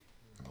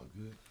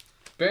good?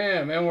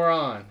 Bam, and we're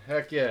on.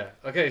 Heck yeah.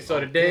 Okay, so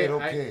today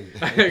Okay.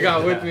 I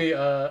got with me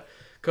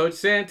Coach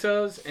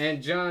Santos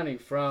and Johnnie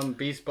from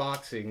Beast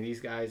Boxing. These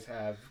guys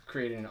have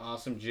created an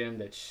awesome gym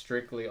that's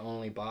strictly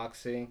only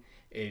boxing.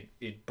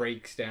 It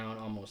breaks down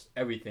almost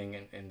everything,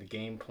 and the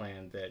game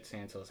plan that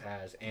Santos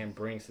has and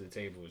brings to the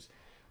table is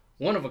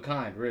one of a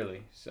kind,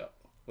 really. So,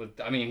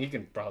 I mean, he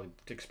can probably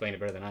explain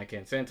it better than I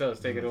can. Santos,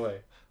 take it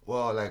away.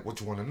 Well, like,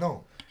 what you want to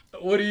know?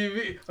 What do you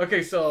mean?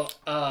 Okay, so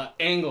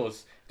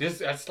angles.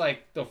 That's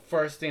like the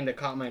first thing that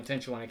caught my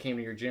attention when I came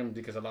to your gym,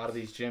 because a lot of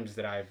these gyms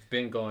that I've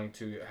been going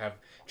to have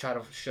tried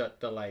to shut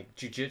the like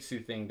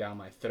jujitsu thing down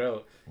my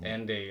throat,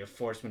 and they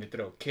forced me to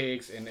throw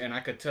kicks, and I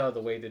could tell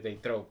the way that they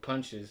throw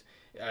punches.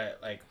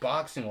 Like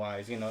boxing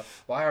wise,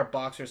 why are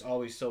boxers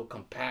always so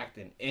compact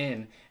and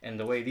in? And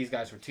the way these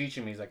guys were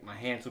teaching me is like my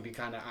hands would be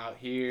kind of out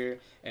here,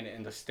 and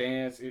in the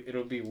stance,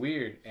 it'll be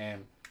weird.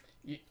 And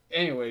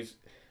anyways,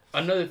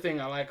 another thing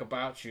I like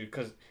about you,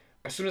 because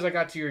as soon as I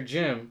got to your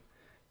gym,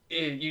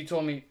 you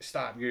told me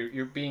stop.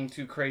 You're being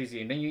too crazy,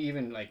 and then you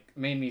even like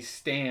made me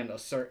stand a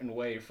certain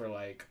way for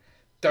like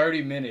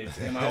 30 minutes,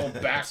 and my whole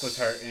back was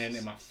hurting,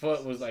 and my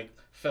foot was like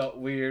felt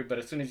weird. But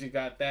as soon as you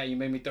got that, you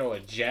made me throw a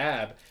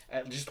jab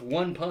at just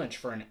one punch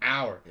for an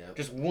hour. Yep.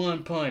 Just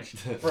one punch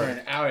for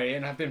an hour,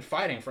 and I've been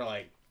fighting for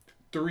like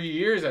 3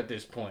 years at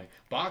this point,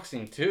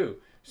 boxing too.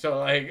 So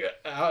like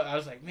I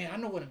was like, man, I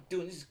know what I'm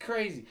doing. This is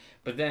crazy.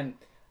 But then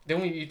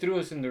when you threw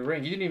us in the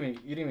ring, you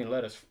didn't even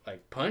let us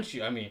like punch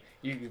you. I mean,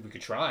 we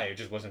could try. It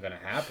just wasn't gonna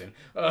happen.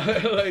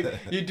 Like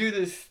you do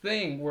this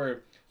thing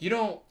where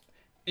you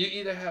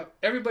either have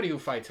everybody who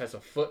fights has a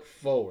foot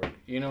forward.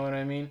 You know what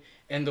I mean?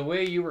 And the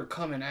way you were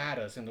coming at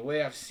us, and the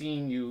way I've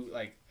seen you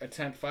like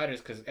attempt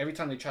fighters, because every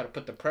time they try to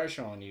put the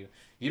pressure on you,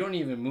 you don't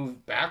even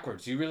move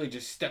backwards. You really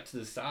just step to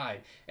the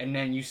side, and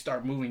then you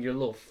start moving your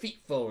little feet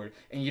forward,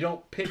 and you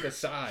don't pick a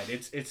side.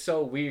 It's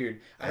so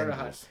weird. I don't know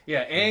how.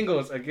 Yeah,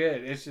 angles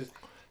again. It's just.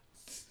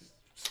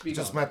 It's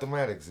just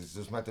mathematics. It's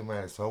just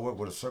mathematics. So I work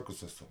with a circle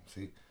system,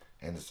 see?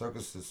 And the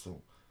circle system,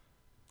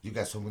 you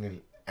got so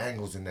many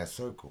angles in that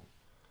circle.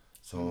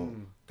 So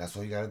that's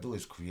all you got to do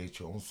is create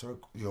your own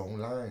circle, your own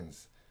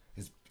lines.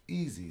 It's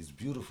easy. It's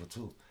beautiful,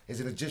 too.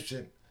 It's an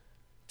Egyptian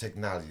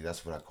technology.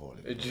 That's what I call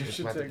it.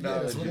 Egyptian technology. Yeah,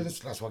 that's what it is.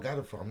 That's where I got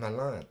it from. I'm not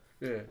lying.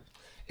 Yeah.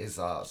 It's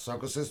a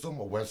circle system,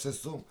 a web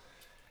system,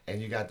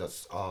 and you got the...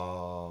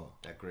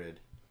 that grid.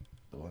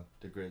 The what?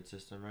 The grid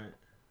system, right?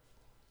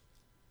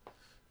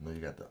 No, you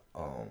got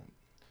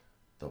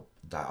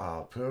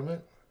the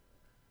pyramid,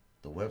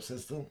 the web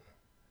system,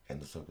 and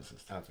the circle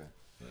system. Okay.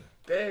 Yeah.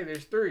 Dang,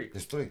 there's three.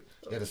 There's three.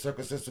 Yeah, the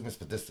circle system is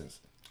for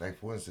distance. Like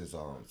for instance,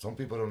 some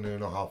people don't even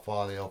know how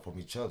far they are from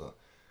each other,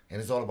 and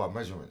it's all about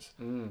measurements.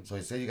 So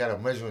you say you got a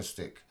measuring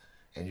stick,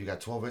 and you got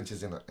 12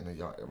 inches in a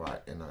yard,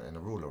 right, in a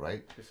ruler,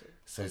 right? Yes, sir.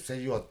 So say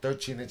you are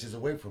 13 inches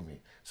away from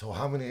me. So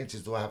how many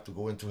inches do I have to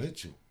go in to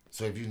hit you?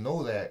 So if you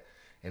know that,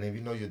 and if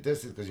you know your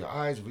distance, because your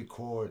eyes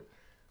record.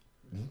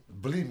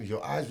 Believe me,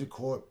 your eyes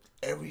record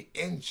every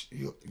inch.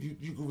 You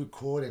can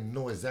record and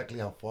know exactly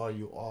how far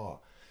you are.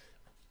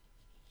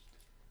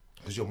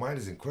 Because your mind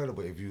is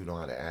incredible if you know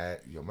how to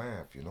add your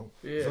math, Yeah.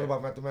 It's all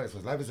about mathematics.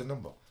 Because life is a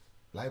number.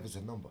 Life is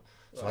a number.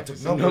 So Life I took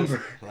is a numbers.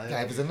 number.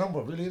 Life is a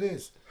number. Really it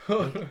is.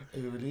 It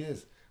really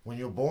is. When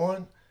you're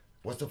born,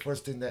 what's the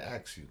first thing they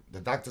ask you? The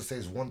doctor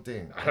says one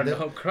thing. I don't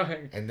know, I'm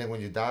crying. And then when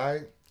you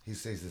die, he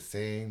says the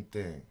same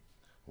thing.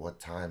 What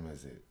time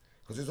is it?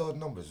 Because it's all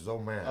numbers. It's all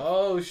math.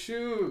 Oh,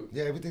 shoot.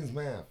 Yeah, everything's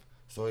math.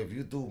 So if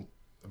you do,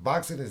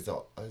 boxing is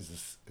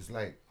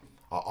like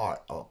an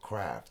art, a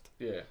craft.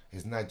 Yeah.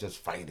 It's not just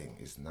fighting.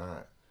 It's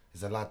not.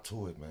 There's a lot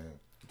to it, man.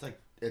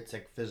 It's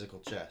like physical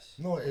chess.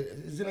 No,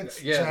 it's like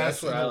Yeah, chess.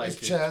 that's what I like it's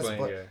to chess, explain,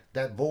 but yeah.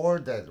 that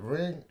board, that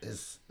ring,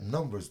 is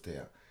numbers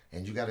there,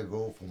 and you got to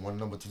go from one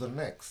number to the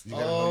next. You got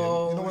to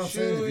know. You know what I'm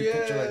saying? If you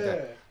picture like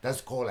that,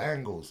 that's called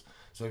angles.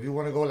 So if you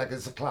want to go like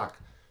it's a clock,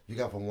 you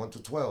got from 1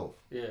 to 12.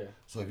 Yeah.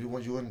 So if you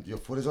want your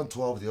foot is on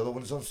 12, the other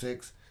one is on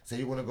 6. Say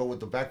you want to go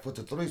with the back foot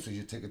to 3, so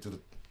you take it to the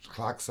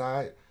clock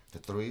side to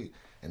 3,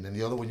 and then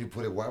the other one you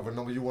put it whatever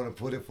number you want to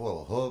put it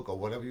for, a hook or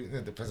whatever.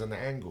 It depends on the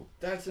angle.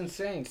 That's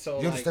insane. So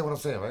You understand what I'm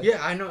saying, right?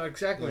 Yeah, I know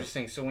exactly what you're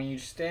saying. So when you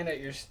stand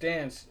at your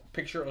stance,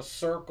 picture a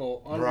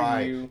circle under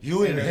Right. you.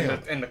 You and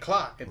him. And the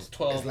clock. It's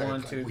 12, It's like 1,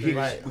 a 2, clock. 3.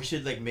 Right. We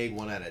should like make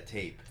one out of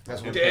tape.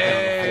 That's what.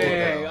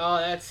 Dang. Oh,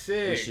 that's We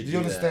sick. should Do do you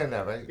understand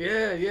that, right?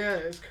 Yeah,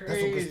 it's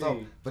That's some good crazy. stuff.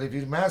 But if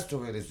you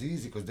master it, it's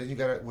easy because then you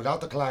got to, without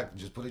the clock,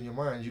 just put it in your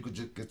mind, you could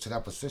just get to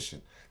that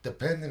position.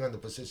 Depending on the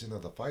position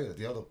of the fighter,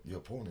 your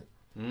opponent.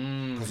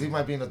 Because he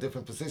might be in a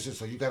different position,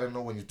 so you got to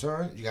know when you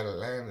turn, you got to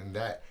land in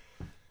that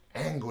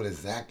angle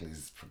exactly.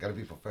 It's got to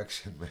be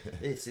perfection, man.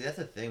 Yeah, see, that's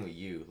the thing with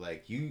you.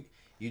 Like, you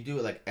do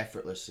it, like,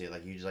 effortlessly.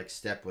 Like, you just, like,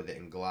 step with it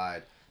and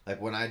glide.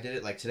 Like, when I did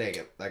it, like,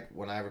 today, like,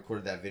 when I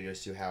recorded that video to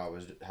see how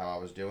I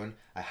was doing,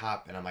 I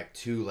hop, and I'm, like,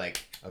 too,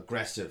 like,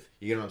 aggressive.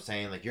 You get what I'm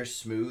saying? Like, you're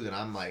smooth, and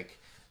I'm, like,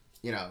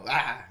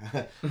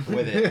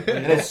 with it.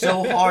 And it's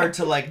so hard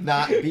to, like,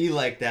 not be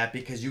like that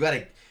because you got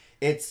to...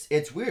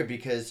 It's weird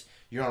because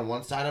you're on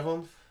one side of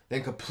them,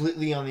 then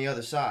completely on the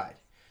other side.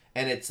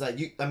 And it's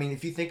like I mean,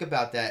 if you think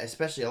about that,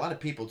 especially a lot of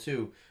people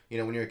too, you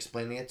know, when you're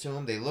explaining it to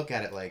them, they look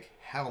at it like,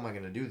 how am I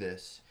going to do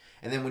this?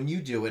 And then when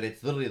you do it,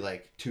 it's literally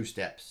like 2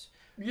 steps.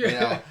 Yeah. You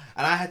know,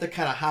 and I had to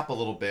kind of hop a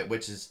little bit,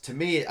 which is, to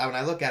me, when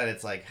I look at it,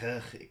 it's like,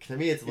 ugh, to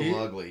me, it's a little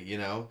ugly, you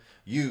know?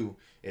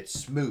 It's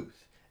smooth,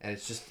 and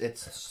it's just,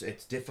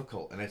 it's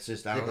difficult, and it's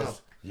just, I don't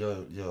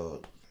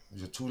know.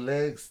 Your 2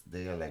 legs,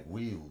 they are like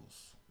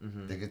wheels.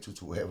 Mm-hmm. They get you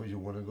to wherever you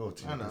want to go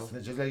to. I know.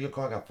 Just like your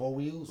car got 4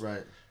 wheels.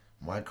 Right.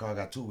 My car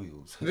got 2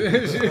 wheels.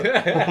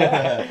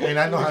 And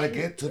I know how to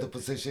get to the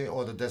position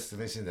or the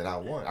destination that I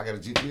want. I got a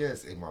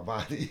GPS in my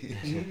body.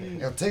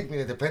 It'll take me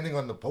there depending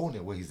on the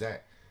opponent where he's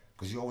at.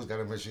 Because you always got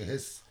to measure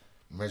his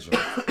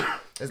measurement.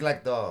 It's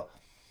like the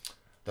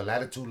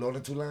latitude,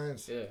 longitude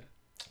lines. Yeah.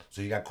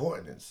 So you got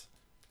coordinates.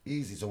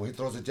 Easy. So when he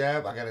throws a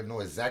jab, I got to know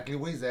exactly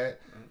where he's at.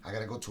 I got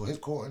to go to his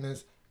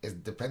coordinates. It's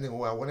depending on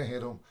where I want to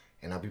hit him.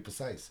 And I'll be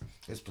precise.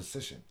 His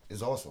precision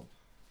is awesome.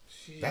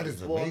 Jeez. That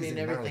is amazing. Well, I mean,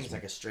 everything's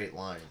like a straight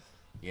line.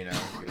 You know,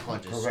 your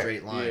punch is a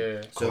straight line.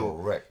 Yeah. So,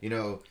 correct. You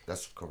know,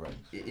 that's correct.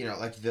 You know,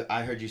 like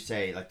I heard you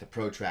say, like the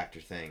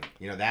protractor thing.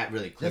 You know, that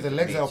really clicked. Yeah, the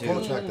legs are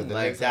protractor.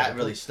 Like that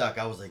really stuck.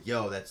 I was like,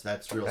 yo, that's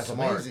real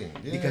smart. Amazing.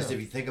 Yeah. Because if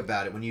you think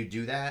about it, when you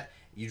do that,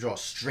 you draw a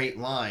straight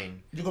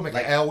line. You gonna make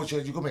like, an L with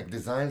you. You gonna make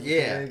designs.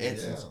 Yeah,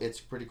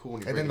 it's pretty cool.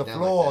 When you and then the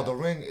floor or the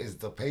ring is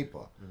the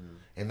paper. Mm-hmm.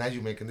 And now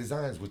you're making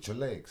designs with your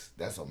legs.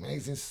 That's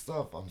amazing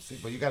stuff. I'm sick,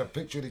 but you gotta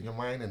picture it in your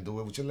mind and do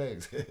it with your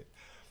legs.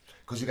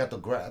 Because you got the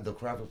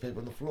graphic paper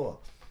on the floor.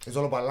 It's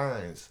all about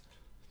lines.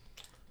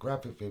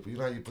 Graphic paper. You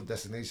know how you put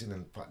destination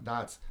and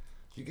dots?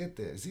 You get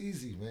there. It's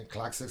easy, man.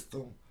 Clock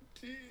system.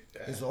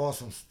 It's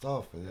awesome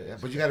stuff.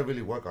 But you got to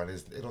really work on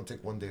it. It don't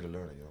take one day to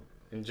learn it, you know.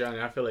 And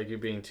Johnny, I feel like you're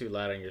being too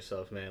loud on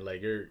yourself, man.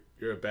 Like you're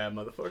a bad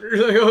motherfucker.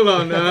 Like, hold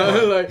on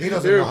now. Like he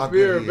doesn't know how good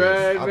you're he a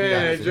bad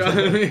man,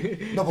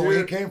 Johnny. No, but where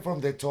he came from,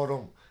 they taught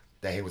him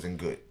that he wasn't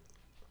good.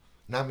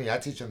 Not me. I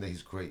teach him that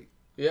he's great.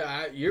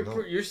 Yeah,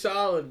 you're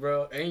solid,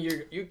 bro, and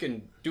you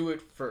can do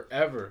it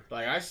forever.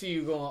 Like I see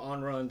you going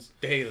on runs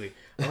daily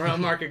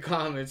around Market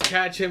Commons.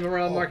 Catch him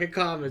around Market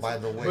Commons. By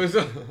the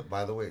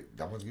way,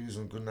 I'm gonna give you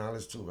some good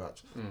knowledge too,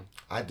 Raj.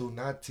 I do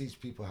not teach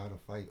people how to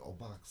fight or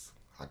box.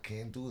 I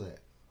can't do that.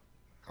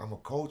 I'm a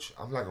coach.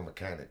 I'm like a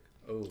mechanic.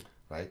 Oh.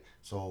 Right.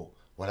 So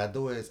what I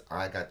do is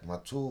I got my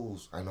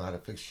tools. I know how to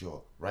fix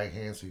your right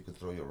hand so you can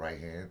throw your right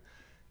hand.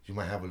 You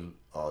might have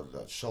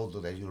a shoulder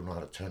that you don't know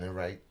how to turn it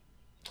right.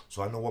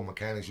 So I know what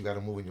mechanics you got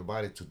to move in your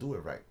body to do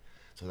it right.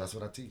 So that's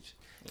what I teach.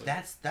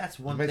 That's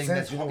one thing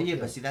that's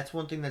but see that's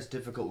one thing that's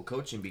difficult with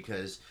coaching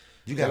because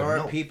there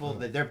are people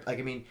that they're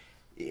like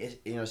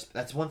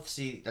that's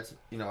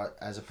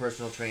as a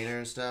personal trainer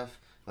and stuff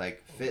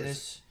like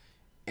fitness,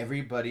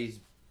 everybody's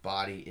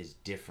body is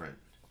different.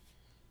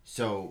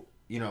 So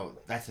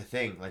that's the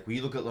thing. Like when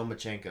you look at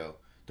Lomachenko,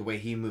 the way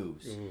he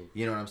moves,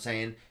 you know what I'm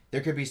saying?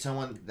 There could be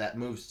someone that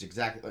moves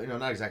exactly,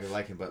 not exactly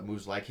like him, but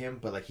moves like him,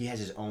 but like he has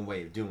his own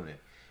way of doing it.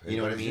 You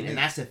know what I mean? And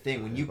that's the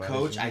thing. When you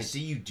coach, I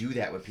see you do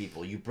that with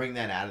people. You bring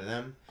that out of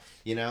them,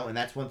 and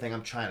that's one thing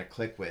I'm trying to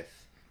click with,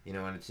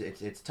 and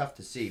it's tough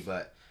to see,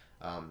 but,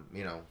 I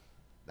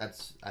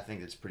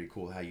think it's pretty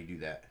cool how you do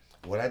that.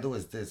 What I do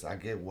is this. I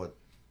get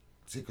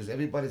because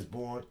everybody's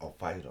born a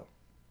fighter.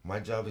 My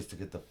job is to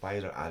get the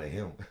fighter out of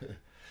him.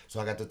 So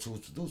I got the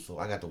tools to do so.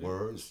 I got the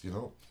words,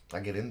 I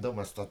get in them.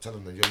 I start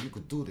telling them, yo, you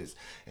could do this.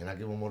 And I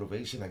give them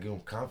motivation. I give them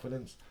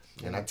confidence.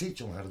 And I teach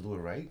them how to do it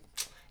right.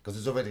 Because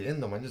it's already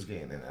in them. I'm just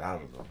getting in and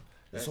out of them.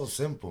 It's so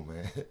simple,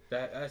 man.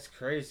 That's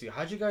crazy.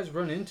 How'd you guys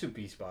run into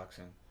beast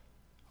boxing?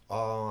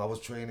 I was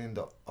training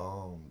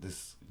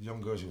this young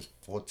girl. She was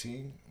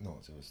 14. No,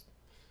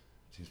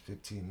 she's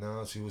 15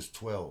 now. She was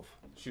 12.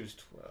 She was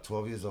 12.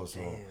 12 years old. So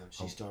damn,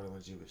 she started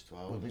when she was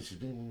 12. She's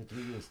been with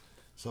me 3 years.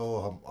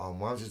 So her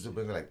mom used to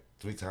bring her like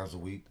 3 times a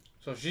week.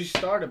 So she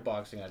started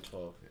boxing at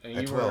 12,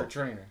 and you were her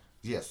trainer.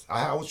 Yes,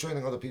 I was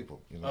training other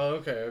people. Oh,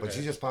 okay. But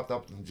she just popped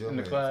up in the gym. In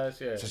the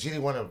class, yeah. So she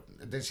didn't want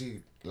to. Then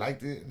she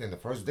liked it. And then the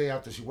first day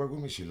after she worked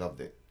with me, she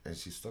loved it, and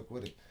she stuck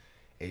with it.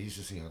 And you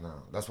should see her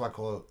now. That's why I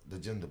call the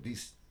gym the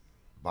Beast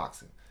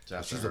Boxing.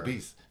 She's a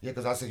beast. Yeah,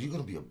 because I said you're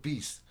gonna be a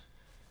beast.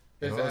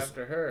 It's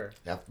after her.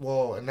 Yeah.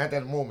 Well, and at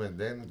that moment,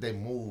 then they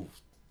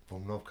moved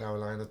from North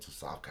Carolina to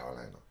South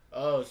Carolina.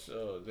 Oh,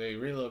 so they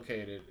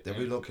relocated.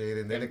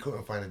 And then they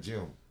couldn't find a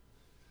gym.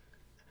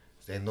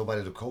 There ain't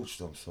nobody to coach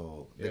them,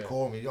 so they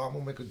called me, yo, I'm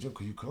gonna make a gym,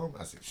 could you come?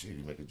 I said, shit,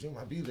 you make a gym,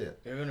 I'll be there.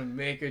 They're gonna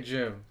make a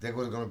gym. They're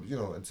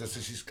gonna, and so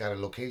she's got a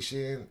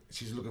location,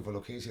 she's looking for a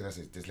location. I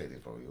said, this lady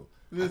for real.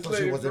 I thought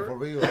she wasn't for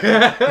real. But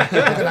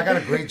then I got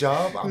a great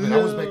job. I mean, I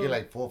was making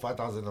like $4,000 or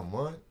 $5,000 a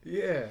month.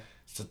 Yeah.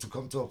 So to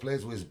come to a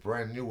place where it's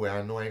brand new, where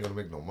I know I ain't gonna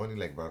make no money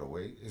like right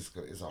away,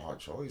 it's a hard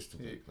choice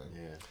to make, man.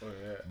 Yeah. Oh,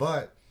 yeah.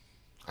 But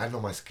I know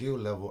my skill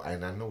level,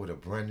 and I know with a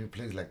brand new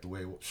place, like the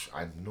way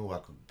I knew I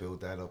could build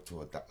that up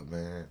to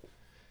man.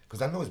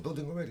 Because I know it's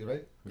building already,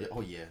 right? Yeah.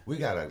 Oh yeah. We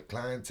got a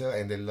clientele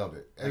and they love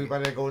it.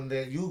 Everybody that go in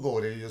there, you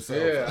go there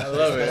yourself. Yeah, I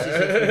love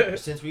it.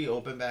 Since we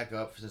opened back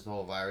up, since the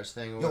whole virus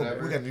thing or Yo,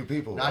 whatever. we got new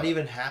people. Not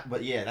even half,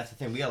 but yeah, that's the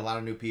thing. We got a lot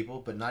of new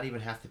people, but not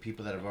even half the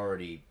people that have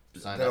already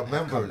signed that up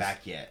have come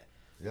back yet.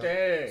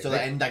 Dang. So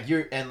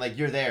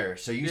you're there,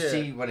 so you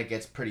see when it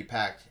gets pretty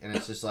packed, and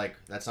it's just like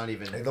that's not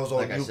even. And those are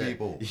like all new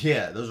people.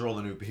 Yeah, those are all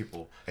the new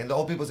people. And the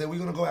old people say we're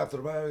gonna go after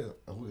the virus.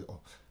 Oh,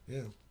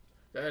 yeah.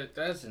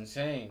 That's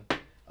insane.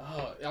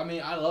 Oh, I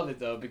mean, I love it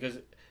though because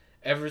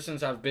ever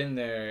since I've been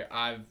there,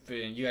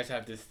 you guys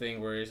have this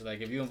thing where it's like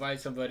if you invite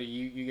somebody,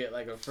 you get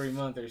like a free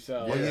month or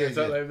so,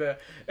 something like that.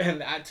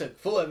 And I took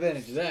full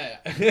advantage of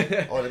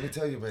that. Oh, let me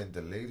tell you, man,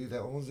 the lady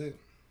that owns it,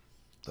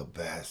 the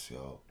best,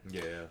 yo.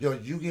 Yeah. Yo,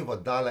 you give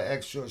 $1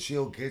 extra,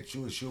 she'll get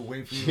you, she'll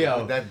wait for you. Yo.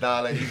 With that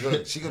dollar,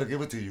 she gonna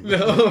give it to you.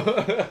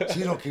 No.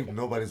 She don't keep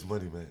nobody's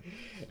money, man.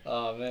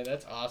 Oh man,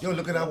 that's awesome. Yo,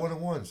 look at our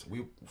one-on-ones.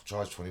 We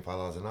charge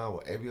 $25 an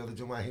hour. Every other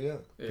gym out here,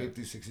 $50,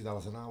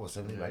 $60 an hour,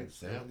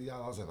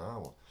 $70 an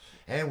hour.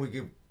 And we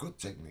give good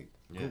technique,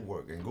 good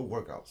work, and good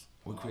workouts.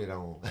 We create our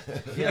own.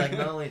 Yeah, like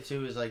not only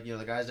too is like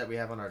the guys that we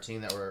have on our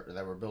team that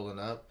we're building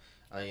up.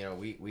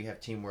 We have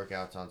team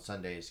workouts on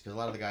Sundays because a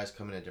lot of the guys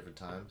come in at different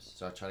times.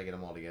 So I try to get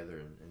them all together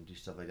and do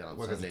stuff like that on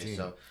Sundays.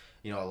 So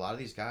a lot of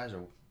these guys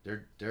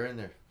they're in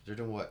there. They're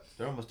doing what?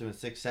 They're almost doing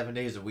 6-7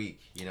 days a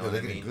week. You know what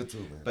I mean? Good too,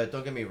 man. But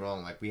don't get me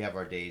wrong. Like we have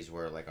our days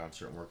where like on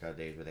certain workout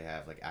days where they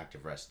have like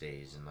active rest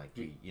days and like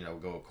we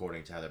go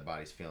according to how their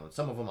body's feeling.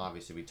 Some of them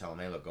obviously we tell them,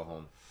 hey, look, go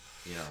home.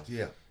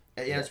 Yeah.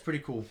 And, it's pretty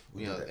cool.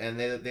 And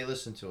they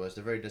listen to us.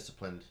 They're very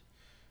disciplined.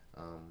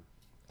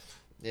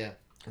 Yeah.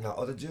 Now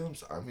other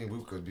gyms, I mean,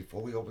 because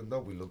before we opened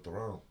up, we looked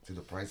around, see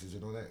the prices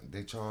and all that.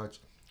 They charge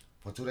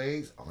for 2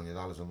 days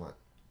 $100 a month,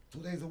 2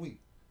 days a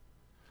week.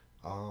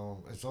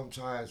 And some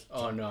charge.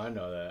 Oh no, I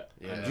know that.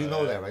 Yeah, you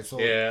know that, right?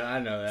 So yeah, I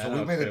know that. So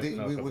we made a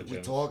deal.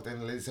 We talked,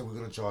 and the lady said we're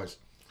gonna charge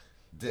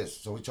this.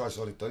 So we charge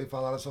only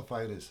 $35 for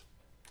fighters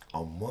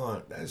a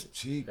month. That's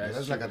cheap.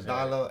 That's like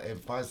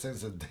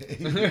 $1.05 a day.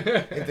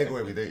 And they go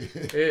every day.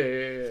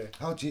 Yeah.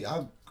 How cheap?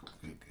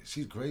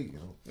 She's great,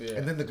 Yeah.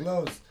 And then the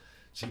gloves.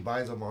 She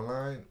buys them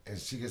online and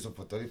she gets them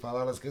for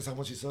 $35. Guess how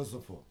much she sells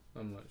them for?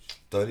 How much?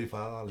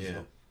 $35. Yeah.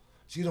 Yo.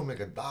 She don't make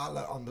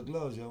 $1 on the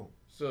gloves, yo.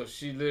 So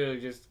she literally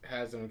just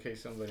has them in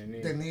case somebody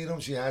needs them. They need them.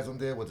 She has them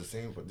there with the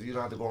same. You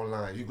don't have to go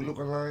online. You can look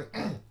online.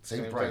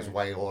 same price. Thing.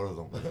 Why you order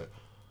them?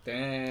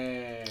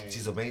 Dang.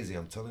 She's amazing.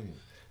 I'm telling you.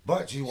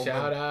 But she won't.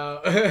 Shout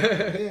out.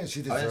 Yeah,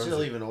 she deserves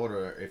she'll it. even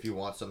order if you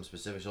want something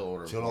specific. She'll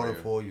order. She'll order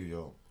for you,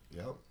 yo.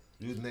 Yep.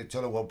 You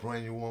tell her what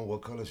brand you want,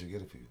 what color, she'll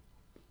get it for you.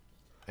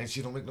 And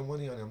she don't make no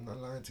money on it. I'm not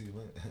lying to you,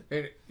 man.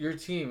 And your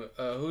team,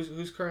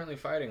 who's currently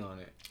fighting on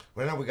it?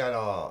 Right now we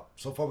got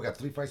so far we got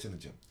 3 fights in the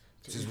gym.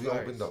 Since we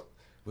opened up.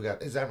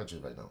 It's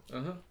amateurs right now.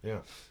 Yeah.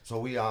 So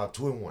we are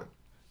 2-1.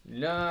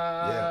 Nice.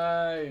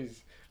 Yeah.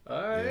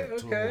 All right. Yeah,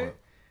 okay.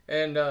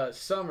 And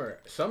Summer,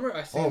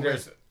 I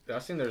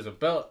seen there's a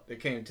belt that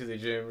came to the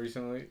gym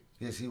recently.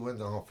 Yeah, she went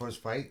on her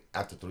first fight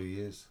after 3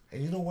 years.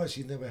 And you know what?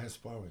 She never had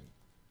sparring.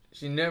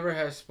 She never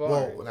has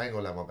sparring. Well, I ain't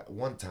gonna lie, my bad.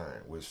 One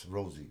time with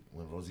Rosie,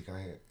 when Rosie got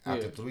here.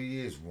 After 3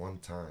 years, one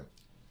time.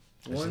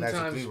 And one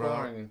time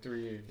sparring in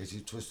 3 years. And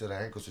she twisted her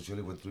ankle, so she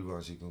only went 3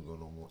 rounds. She couldn't go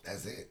no more.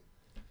 That's it.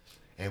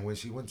 And when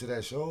she went to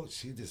that show,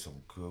 she did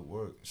some good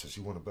work. So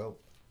she won a belt.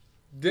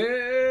 Dang.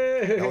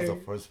 That was her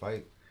first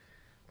fight.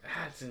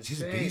 That's insane.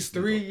 She's beast.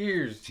 3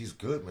 years. She's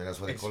good, man. That's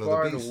why they call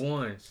her the beast. Sparred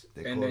once,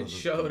 and then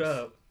showed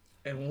up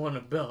and won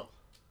a belt.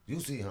 You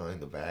see her in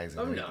the bags.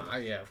 And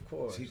yeah, of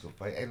course. She could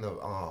fight, and the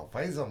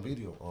fight is on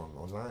video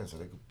online, so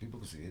people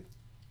can see it.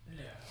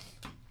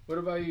 Yeah. What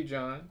about you,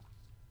 John?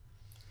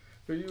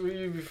 Who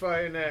you be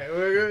fighting at?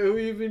 Who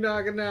you be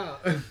knocking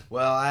out?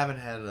 Well, I haven't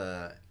had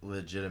a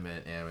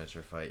legitimate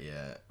amateur fight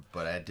yet,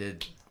 but I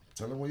did.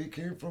 Tell them where you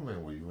came from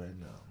and where you at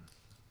now.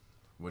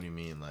 What do you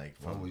mean, like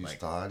from where you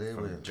started?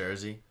 From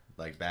Jersey,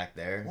 like back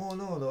there? Oh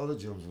no, the other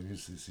gyms when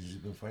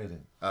you've been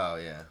fighting. Oh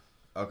yeah.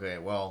 Okay,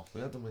 well. We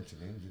have to mention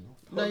names, you know.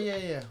 No,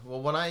 yeah.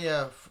 Well, when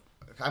I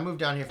moved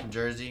down here from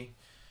Jersey,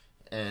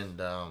 and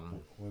well,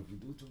 if you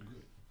do too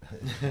good.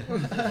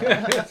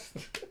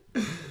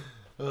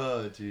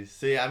 Oh jeez.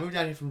 So yeah, I moved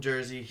down here from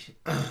Jersey,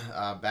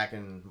 back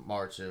in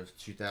March of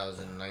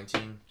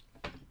 2019,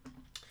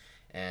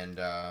 and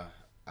I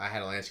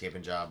had a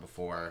landscaping job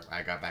before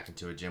I got back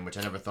into a gym, which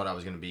I never thought I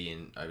was gonna be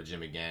in a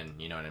gym again.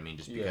 You know what I mean?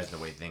 Just because of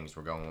the way things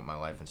were going with my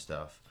life and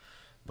stuff.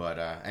 But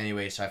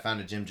anyway, so I found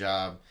a gym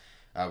job.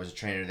 I was a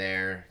trainer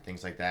there,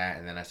 things like that,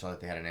 and then I saw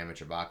that they had an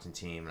amateur boxing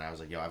team, and I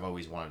was like, yo, I've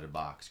always wanted to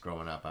box.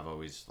 Growing up, I've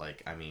always,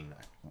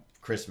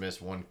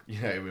 Christmas, one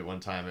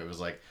time it was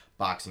like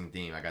boxing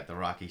theme. I got the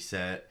Rocky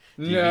set,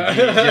 DVDs, you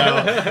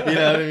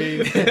know what I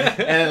mean? And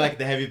then, like,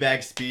 the heavy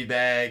bag, speed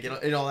bag,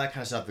 and all that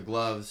kind of stuff, the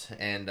gloves,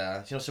 and,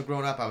 so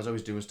growing up, I was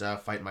always doing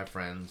stuff, fighting my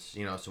friends,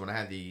 so when I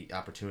had the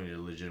opportunity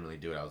to legitimately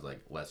do it, I was like,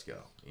 let's go,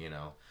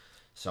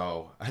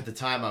 So, at the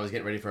time, I was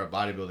getting ready for a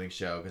bodybuilding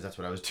show, because that's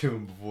what I was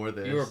doing before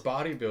this. You were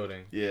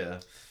bodybuilding? Yeah.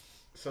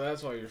 So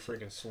that's why you're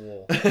freaking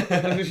swole.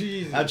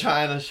 I'm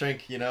trying to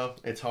shrink,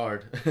 it's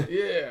hard.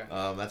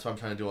 Yeah. That's why I'm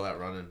trying to do all that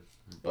running.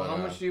 But, well, how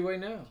much do you weigh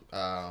now?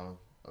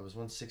 I was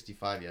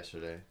 165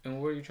 yesterday.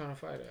 And where are you trying to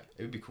fight at?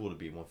 It would be cool to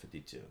be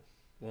 152.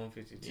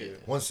 152. Yeah.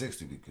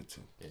 160 would be good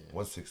too. Yeah.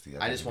 160.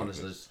 I just want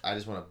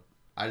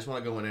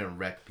to go in there and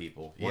wreck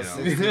people. Like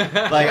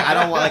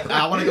I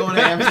want to go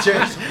into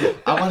amateurs.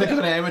 I want to go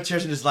into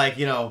amateurs and just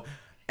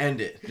end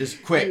it.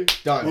 Just quick,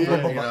 done.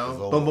 Boom,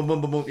 boom,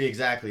 boom, boom, boom.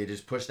 Exactly.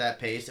 Just push that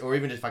pace, or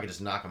even if I could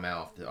just knock them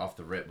out off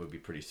the rip, would be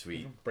pretty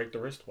sweet. Break the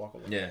wrist, walk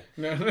away. Yeah.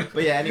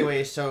 But yeah.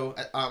 Anyway, so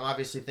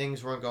obviously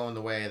things weren't going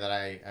the way that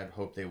I had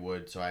hoped they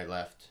would, so I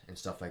left and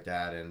stuff like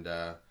that, and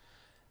I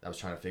was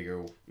trying to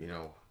figure,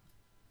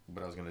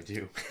 what I was gonna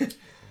do,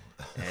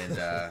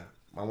 and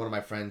one of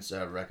my friends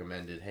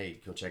recommended, hey,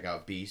 go check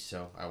out Beast,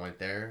 so I went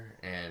there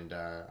and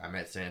I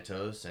met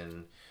Santos,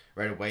 and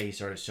right away he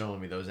started showing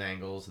me those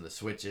angles and the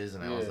switches,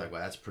 and I was like,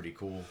 well, that's pretty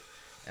cool,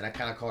 and I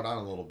kind of caught on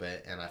a little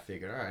bit, and I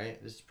figured, all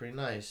right, this is pretty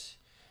nice.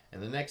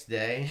 And the next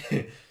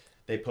day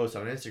they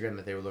posted on Instagram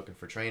that they were looking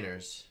for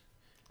trainers,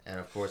 and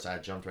of course I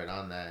jumped right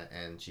on that,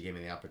 and she gave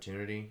me the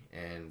opportunity,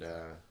 and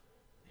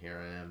here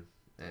I am.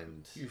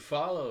 And you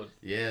followed.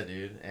 Yeah,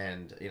 dude.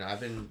 And I've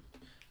been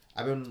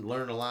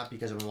learning a lot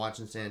because I've been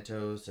watching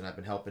Santos, and I've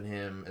been helping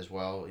him as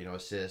well,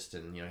 assist,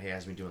 and he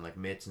has me doing like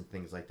mitts and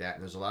things like that.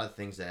 And there's a lot of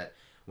things that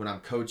when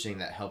I'm coaching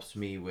that helps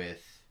me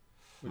with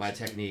my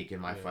technique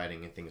and my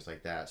fighting and things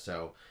like that.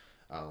 So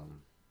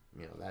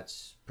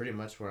that's pretty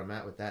much where I'm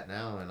at with that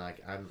now, and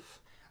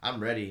I'm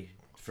ready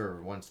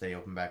for once they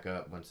open back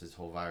up, once this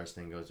whole virus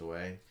thing goes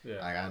away.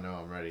 Yeah. I know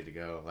I'm ready to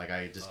go.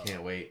 I just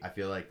can't wait. I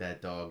feel like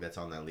that dog that's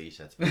on that leash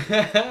that's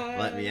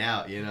let me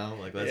out,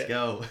 let's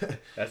go.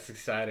 That's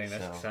exciting.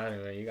 That's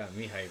exciting, man. You got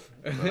me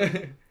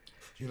hyped.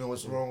 You know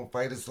what's wrong with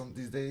fighters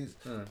these days?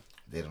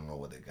 They don't know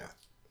what they got.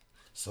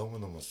 Some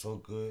of them are so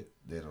good,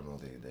 they don't know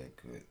they're that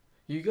good.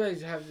 You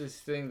guys have this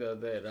thing, though,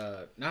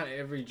 that not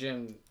every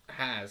gym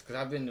has, because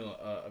I've been to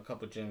a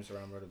couple gyms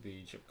around Myrtle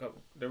Beach.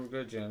 They were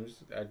good gyms.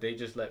 They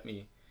just let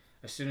me,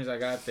 as soon as I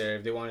got there,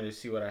 if they wanted to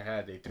see what I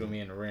had, they threw me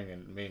in the ring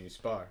and made me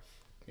spar.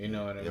 You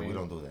know what I mean? Yeah, we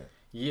don't do that.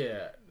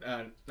 Yeah.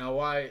 Now,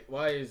 why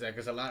is that?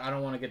 Because I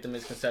don't want to get the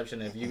misconception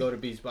that if you go to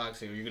Beach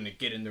Boxing, you're going to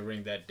get in the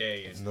ring that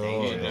day. And,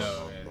 No,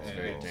 it's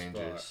very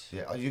dangerous.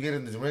 Yeah, you get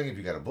in the ring if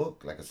you got a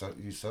book,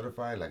 you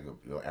certified, like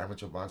you're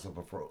amateur boxer,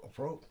 a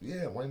pro.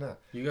 Yeah, why not?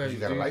 You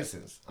got a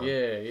license.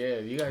 Yeah.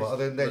 You guys. But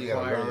other than that, you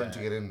got to learn to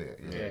get in there.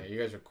 Yeah, you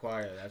guys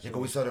require that. Yeah,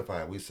 because we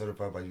certified. We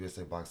certified by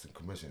USA Boxing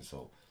Commission,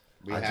 so.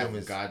 We have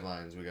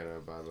guidelines we got to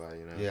abide by,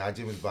 Yeah, our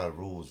gym is by the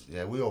rules.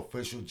 Yeah, we're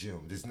official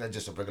gym. This is not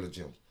just a regular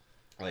gym.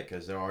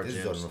 Because there are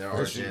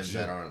gyms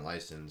that aren't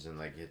licensed, and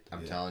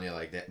I'm telling you,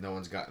 that no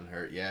one's gotten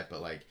hurt yet,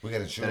 but we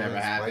got insurance. Whatever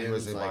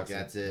happens,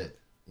 that's it,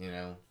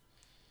 Yeah,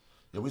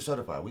 we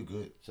certified. We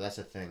good. So that's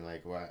the thing.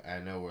 I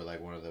know we're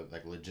one of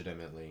the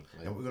legitimately.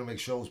 And we're gonna make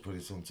shows pretty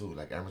soon too,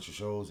 like amateur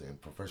shows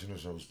and professional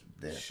shows.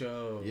 There.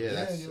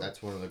 Yeah,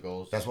 that's one of the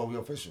goals. That's why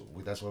we're official.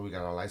 That's why we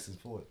got our license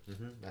for it.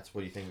 Mm-hmm. That's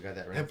what you think we got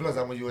that right. And plus,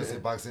 I'm a USA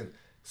Boxing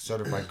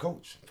certified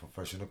coach,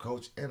 professional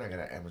coach, and I got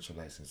an amateur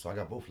license. So I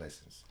got both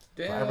licenses.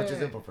 For amateurs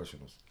and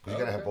professionals. Because you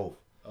got to have both.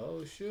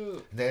 Oh,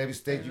 shoot. And then every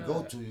state you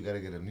go to, you got to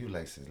get a new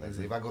license. Like,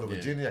 say, if I go to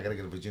Virginia, I got to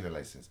get a Virginia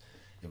license.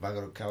 If I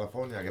go to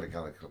California, I got to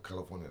get a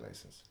California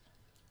license.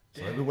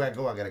 So everywhere I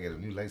go, I got to get a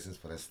new license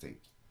for that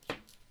state.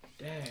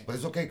 Dang. But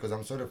it's okay because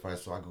I'm certified,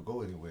 so I could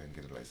go anywhere and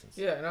get a license.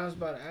 Yeah, and I was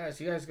about to ask,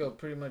 you guys go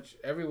pretty much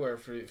everywhere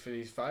for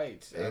these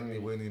fights.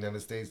 Anywhere in the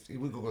United States.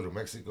 We could go to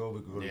Mexico,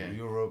 we could go to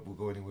Europe, we could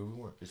go anywhere we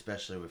want.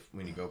 Especially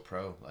when you go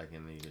pro,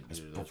 in the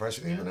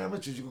professional, even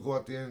amateurs, you could go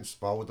out there and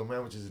spar with them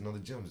amateurs in other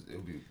gyms. It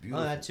would be beautiful.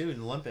 Oh, that too, in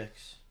the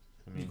Olympics.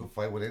 You can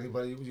fight with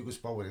anybody. You can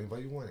spar with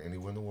anybody you want,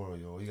 anywhere in the world,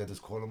 yo. You got to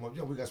just call them up.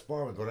 Yo, we got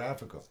sparring. Go to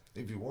Africa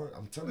if you want.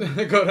 I'm telling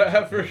you. Go to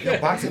Africa.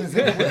 Yeah, boxing is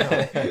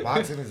everywhere now.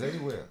 Boxing is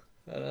everywhere.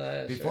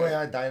 Before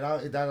it died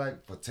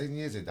out, for 10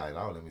 years it died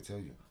out, let me tell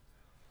you.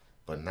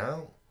 But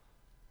now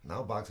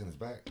boxing is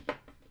back.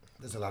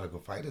 There's a lot of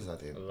good fighters out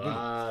there.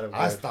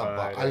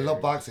 I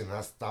love boxing and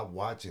I stopped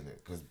watching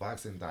it because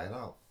boxing died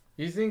out.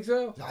 You think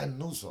so? I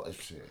knew so.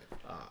 Shit.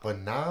 But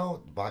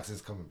now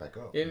boxing's coming back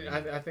up.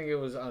 I think it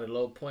was on a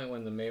low point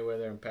when the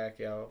Mayweather and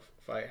Pacquiao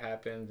fight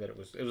happened. That it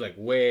was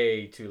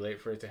way too late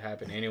for it to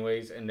happen,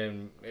 anyways. And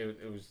then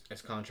it was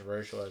as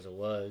controversial as it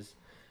was.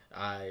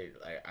 I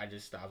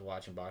just stopped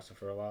watching boxing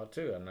for a while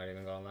too. I'm not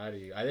even gonna lie to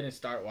you. I didn't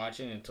start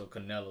watching until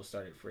Canelo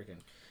started freaking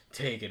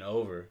taking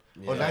over.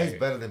 Well, now he's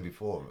better than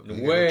before.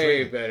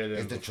 Way better than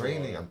before. It's the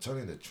training. I'm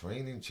telling you, the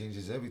training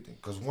changes everything.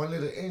 Because one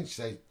little inch,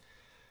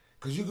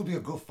 because you could be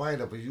a good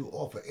fighter, but you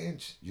off an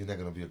inch, you're not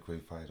gonna be a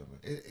great fighter, man.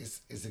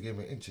 It's a game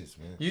of inches,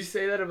 man. You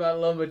say that about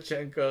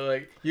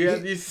Lomachenko,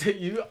 he's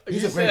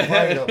a great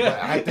fighter, but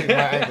I think my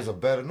angles are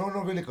better. No,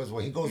 really, because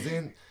when he goes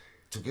in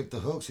to get the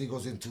hooks, he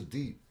goes in too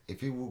deep. If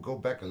he will go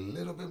back a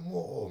little bit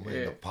more,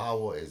 the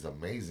power is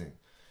amazing.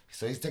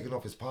 So he's taking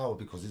off his power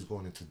because he's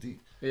going in too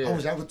deep. Yeah.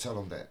 I would tell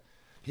him that.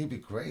 He'd be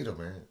greater,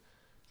 man.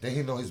 Then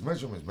he know his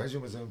measurements.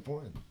 Measurements are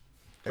important.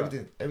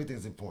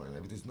 Everything's important.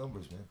 Everything's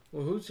numbers, man.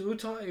 Well, who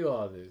taught you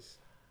all this?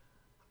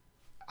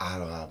 I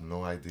don't have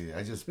no idea.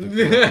 I just picked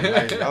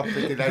it up. I'm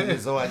 59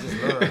 years old. I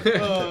just learned.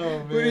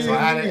 Oh, man. So I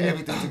added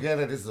everything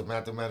together. This is a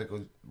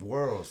mathematical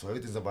world, so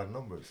everything's about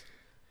numbers.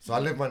 So I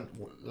live my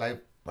life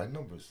by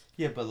numbers.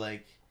 Yeah, but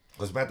like...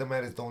 Because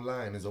mathematics don't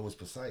lie and it's always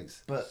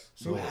precise. But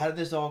so how did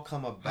this all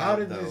come about, how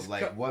did though? this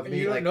Like, what made,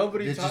 you like,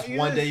 nobody this taught just you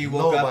one this? day you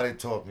woke up... Nobody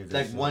taught me this.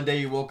 Like, one day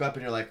you woke up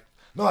and you're like...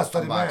 No, I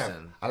studied math.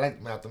 boxing. I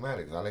like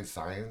mathematics. I like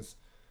science.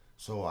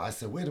 So I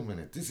said, wait a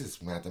minute. This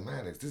is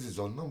mathematics. This is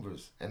all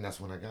numbers. And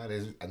that's when I got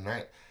it. At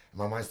night,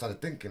 my mind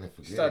started thinking and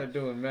forgetting. Started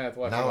doing math.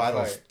 Now I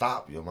don't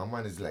stop, yo. My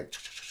mind is like,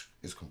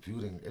 it's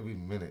computing every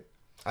minute.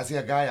 I see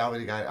a guy,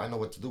 I know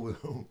what to do with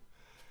him.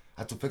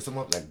 I have to fix him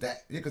up like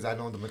that. Yeah, because I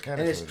know the mechanics.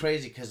 And it's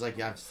crazy because, like,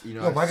 Yo,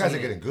 my guys are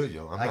getting good,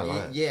 yo. I'm not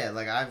lying. Yeah,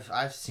 like,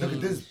 I've seen... Look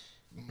at this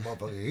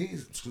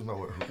motherfucker. Excuse my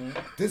word.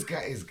 This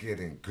guy is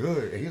getting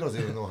good. And he doesn't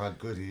even know how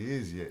good he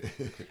is yet.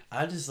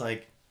 I just,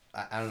 like...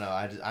 I don't know.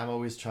 I'm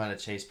always trying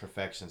to chase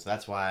perfection. So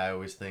that's why I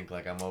always think,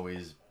 like, I'm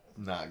always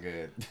not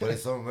good. But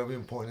it's something very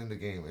important in the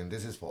game. And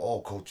this is for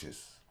all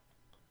coaches.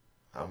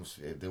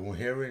 If they weren't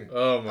hearing...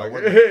 Oh, my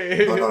God.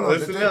 No.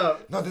 Listen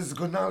up. No, this is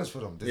good knowledge for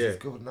them. This is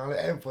good knowledge.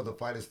 And for the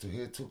fighters to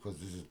hear, too, because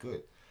this is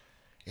good.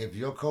 If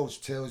your coach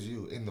tells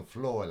you in the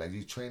floor, like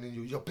he's training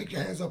you, yo, pick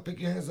your hands up,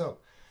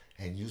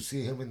 and you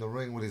see him in the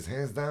ring with his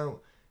hands down,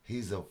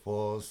 he's a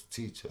false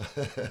teacher.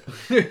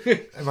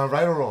 Am I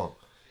right or wrong?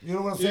 You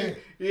know what I'm saying?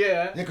 Yeah.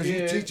 Yeah, because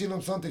you're teaching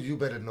them something, you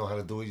better know how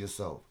to do it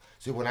yourself.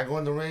 See, when I go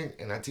in the ring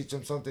and I teach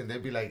them something, they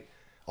be like,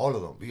 all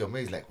of them, be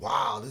amazed, like,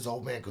 wow, this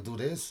old man could do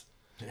this.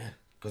 Yeah.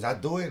 Because I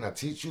do it and I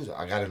teach you, so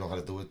I got to know how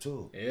to do it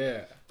too.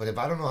 Yeah. But if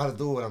I don't know how to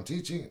do what I'm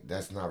teaching,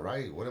 that's not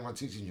right. What am I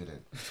teaching you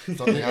then?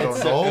 Something I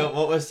don't know?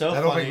 What was so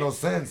that funny... don't make no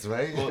sense,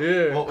 right?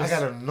 I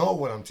got to know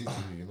what I'm teaching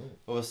you, you know?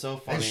 What was so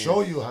funny and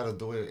show you how to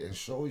do it and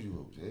show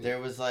you. Yeah. There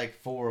was like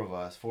 4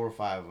 or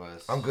 5 of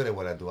us. I'm good at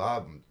what I do.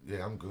 I'm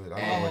good.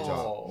 I love my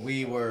job.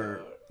 We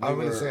were... I'm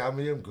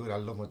good. I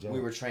love my job.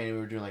 We were training. We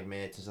were doing like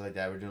minutes and stuff like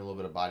that. We were doing a little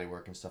bit of body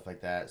work and stuff like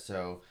that.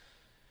 So...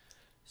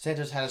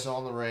 Santos had us all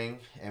in the ring,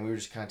 and we were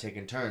just kind of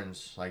taking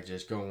turns, like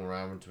just going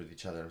around with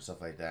each other and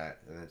stuff like that.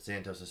 And then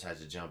Santos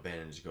decides to jump in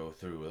and just go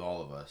through with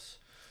all of us.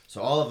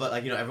 So all of us,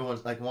 like, you know,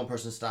 everyone's like, one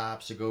person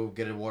stops to go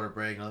get a water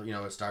break, you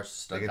know, it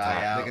starts to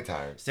die out. They get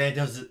tired.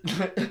 Santos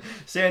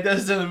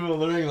is in the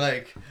middle of the ring,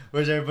 like,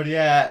 where's everybody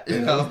at?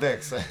 You know,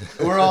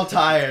 we're all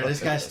tired.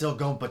 This guy's still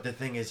going, but the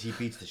thing is, he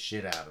beats the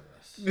shit out of us.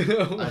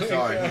 I'm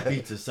sorry, he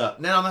beats us up.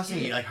 Now I'm not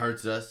saying he like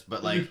hurts us,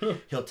 but like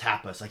he'll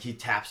tap us, like he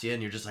taps you,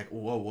 and you're just like,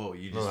 whoa,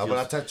 you just. No, but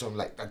I touch him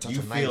like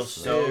you feel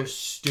so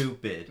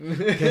stupid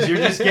because you're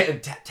just getting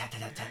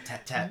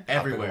tap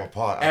everywhere,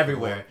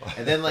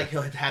 and then like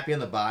he'll tap you on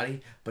the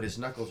body, but his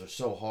knuckles are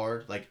so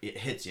hard, like it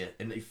hits you,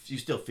 and you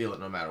still feel it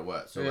no matter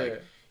what. So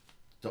like,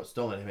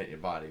 don't let him hit your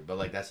body, but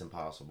like that's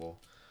impossible.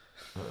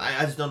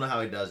 I just don't know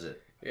how he does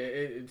it.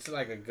 It's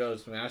like a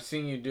ghost, man. I've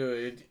seen you do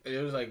it.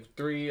 It was like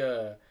three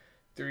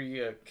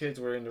kids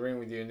were in the ring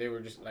with you, and they were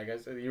just like I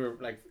said, you were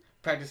like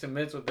practicing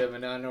mitts with them,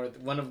 and now I know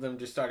one of them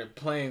just started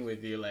playing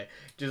with you, like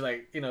just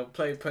like, you know,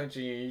 play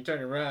punching you. You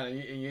turn around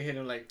and you hit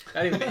him, like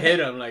not even hit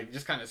him, like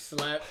just kind of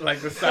slap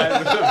like the side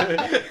of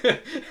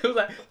it. It was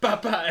like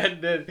papa,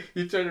 and then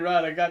you turn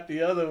around and got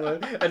the other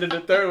one, and then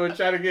the third one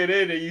tried to get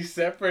in, and you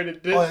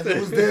separated this. Oh, it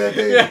was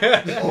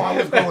there. Oh, I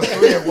was going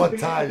 3 at one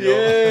time, yo.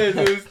 Yes,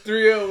 it was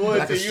 3 at once.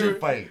 Like a street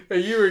fight.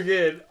 And you were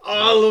getting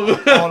all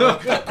of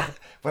them.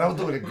 But I was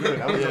doing it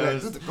good. I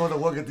was just going to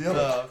work at the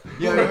other.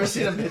 You ever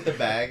seen him hit the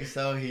bag?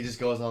 So he just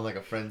goes on like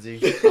a frenzy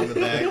on the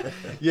bag.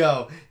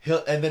 Yo,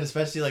 and then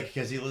especially like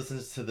because he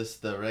listens to the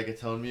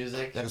reggaeton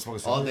music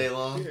all day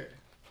long,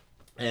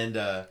 and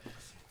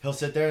he'll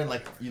sit there and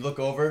like you look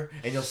over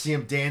and you'll see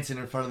him dancing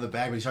in front of the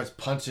bag, but he starts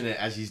punching it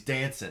as he's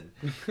dancing,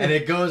 and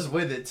it goes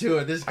with it too.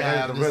 And this guy,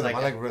 I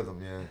like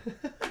rhythm, yeah,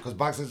 because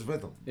boxing's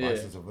rhythm.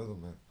 Boxing's a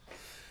rhythm, man.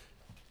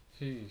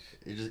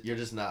 Jeez. You're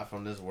just not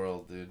from this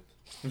world, dude.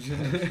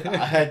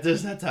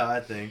 That's how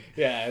I think.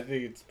 Yeah, I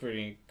think it's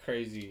pretty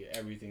crazy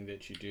everything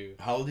that you do.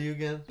 How old are you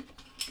again?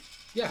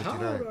 Yeah, 59.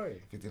 How old are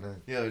you?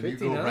 59.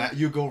 Yeah,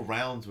 you go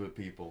rounds with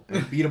people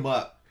and beat them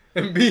up.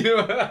 And beat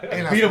them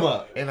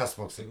up. And I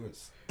smoke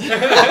cigarettes.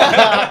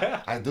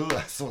 I do.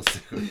 I smoke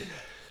cigarettes.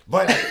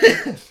 But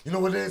you know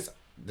what it is?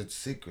 The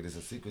secret is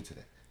a secret to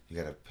that. You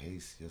gotta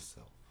pace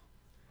yourself.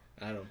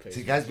 I don't pace.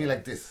 See, guys be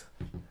like this.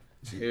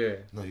 Yeah.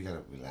 No, you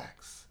gotta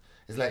relax.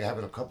 It's like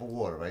having a cup of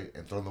water, right?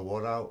 And throwing the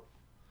water out.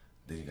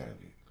 Then you gotta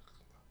be,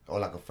 or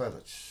like a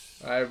feather.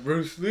 Alright,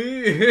 Bruce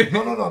Lee.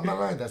 No, I'm not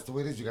lying. That's the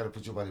way it is. You gotta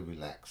put your body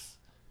relax.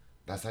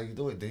 That's how you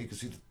do it. Then you can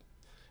see,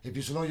 if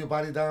you slow your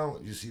body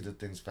down, you see the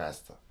things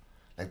faster.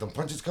 Like the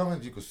punches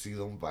coming, you can see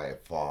them by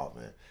far,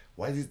 man.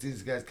 Why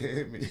these guys can't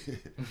hit me?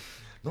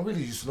 No,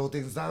 really, you slow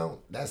things down.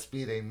 That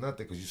speed ain't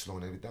nothing because you're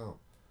slowing everything down.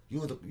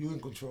 You in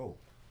control.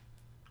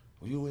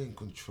 You in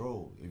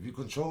control. If you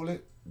control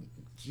it,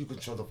 you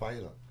control the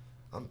fighter.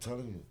 I'm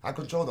telling you, I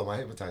control them. I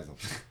hypnotize them.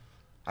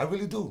 I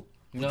really do.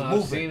 No,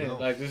 I've seen it. You know?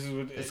 Like this is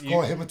what it's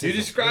called hypnotism. You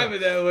describe it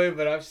that way,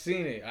 but I've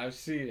seen it.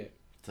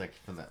 It's like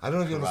from that. I don't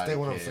know if you understand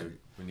what I'm saying.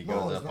 When he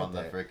goes up on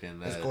the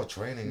freaking. It's called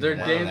training. They're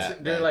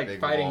dancing. They're like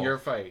fighting wall. your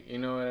fight. You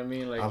know what I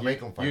mean? Like I'll make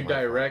them fight you my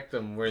direct fight.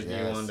 them where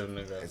you want them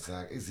to go.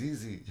 Exactly. It's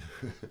easy.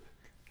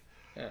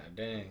 Yeah,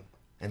 dang.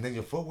 And then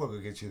your footwork will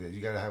get you there.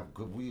 You gotta have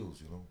good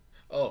wheels, you know.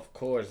 Oh, of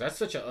course. That's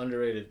such an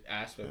underrated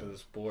aspect of the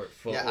sport.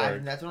 Footwork. Yeah,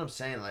 that's what I'm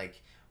saying.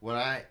 Like when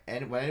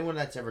anyone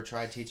that's ever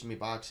tried teaching me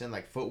boxing,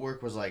 like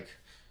footwork was like,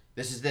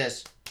 this is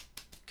this.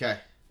 Okay,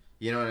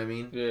 you know what I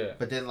mean? Yeah.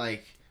 But then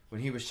like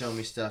when he was showing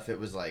me stuff, it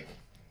was like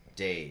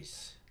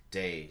days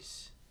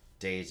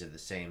of the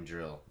same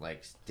drill,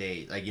 like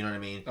days, like you know what I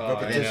mean.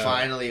 And then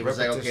finally it was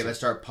like, okay, let's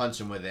start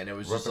punching with it, and it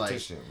was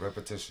repetition.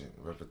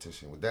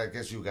 With that, I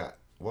guess you got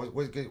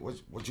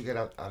what you get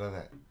out of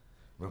that?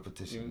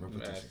 Repetition.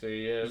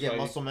 Yeah, you get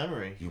muscle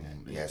memory. You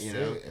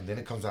know? And then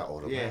it comes out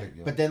automatic.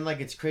 Yeah. But then like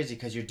it's crazy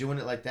because you're doing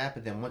it like that,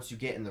 but then once you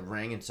get in the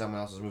ring and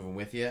someone else is moving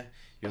with you,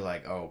 you're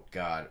like, oh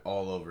god,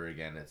 all over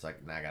again. It's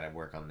like, now I gotta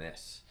work on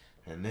this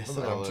and this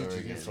all over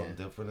again. Something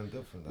different.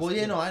 That's well,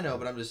 yeah, no, I know,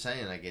 but I'm just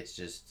saying, like, it's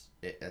just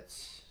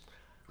it's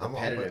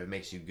repetitive. It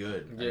makes you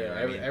good. Yeah,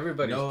 I mean,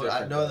 everybody's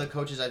different. No other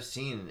coaches I've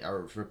seen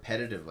are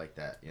repetitive like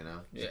that. You know.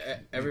 Yeah,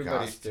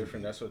 everybody's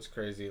different. That's what's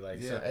crazy. Like,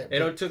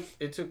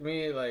 it took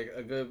me like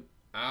a good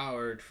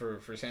hour for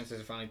Santos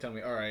to finally tell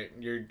me, all right,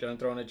 you're done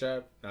throwing a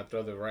jab, now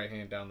throw the right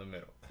hand down the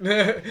middle.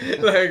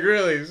 Like,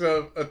 really?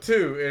 So a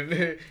 2,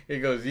 and he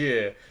goes,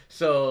 yeah.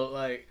 So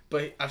like,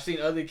 but I've seen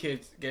other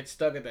kids get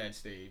stuck at that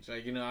stage.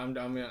 Like, you know,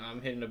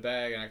 I'm hitting the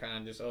bag and I kind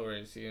of just over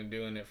and see him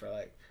doing it for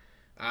like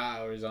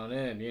hours on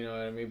end, you know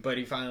what I mean? But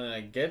he finally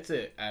like gets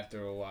it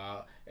after a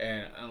while,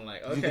 and I'm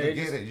like, okay,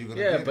 you're gonna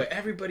get it. But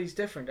everybody's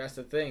different. That's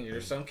the thing.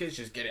 There's some kids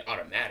just get it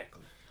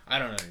automatically. I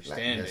don't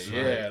understand it.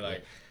 Right. Yeah,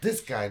 like this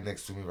guy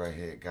next to me right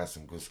here got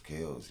some good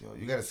skills, yo.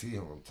 You gotta see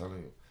him. I'm telling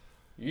you.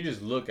 You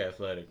just look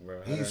athletic,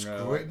 bro. He's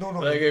great. No.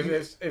 Like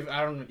if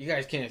I don't, you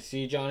guys can't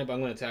see Johnny, but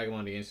I'm gonna tag him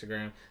on the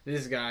Instagram.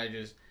 This guy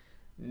just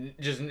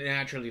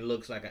naturally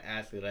looks like an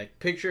athlete. Like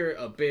picture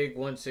a big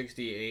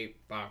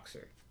 168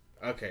 boxer.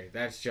 Okay,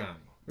 that's Johnny.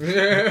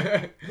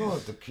 No,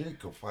 the kid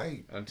can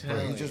fight. I'm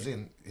telling you. He's just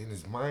in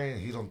his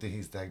mind. He don't think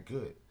he's that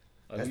good.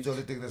 That's the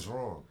only thing that's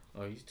wrong.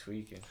 Oh, he's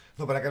tweaking.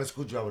 No, but I got a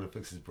screwdriver to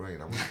fix his brain.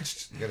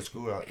 You got to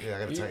screw it out. Yeah, I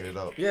got to tighten it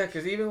up. Yeah,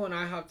 because even when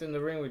I hopped in the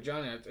ring with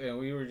Johnny and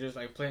we were just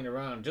like playing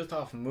around, just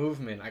off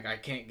movement, like I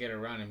can't get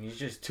around him. He's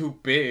just too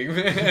big,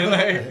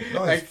 man.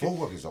 No, his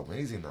footwork is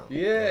amazing now.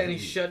 Yeah, and he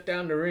shut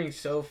down the ring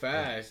so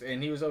fast.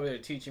 And he was over there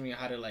teaching me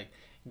how to like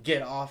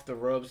get off the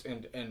ropes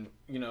and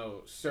you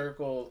know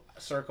circle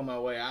my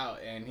way out.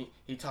 And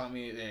he taught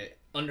me that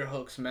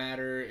underhooks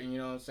matter, and you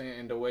know what I'm saying,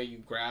 and the way you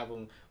grab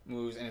them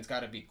moves, and it's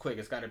got to be quick.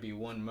 It's got to be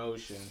one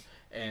motion,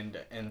 and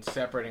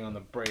separating on the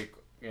break,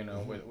 you know,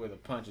 with a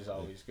punch is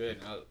always good.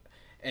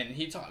 And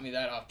he taught me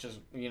that off just,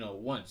 you know,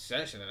 one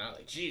session, and I was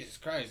like, Jesus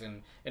Christ,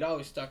 and it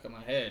always stuck in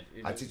my head.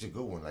 I teach a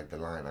good one, like the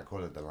line. I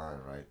call it the line,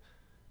 right?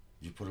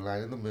 You put a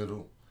line in the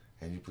middle,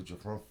 and you put your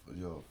front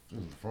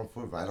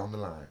foot right on the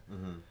line,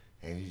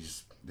 and you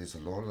just, there's a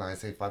long line,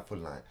 say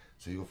 5-foot line,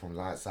 so you go from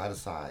side to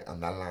side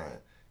on that line,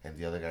 and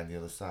the other guy on the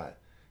other side,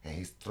 and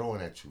he's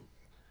throwing at you.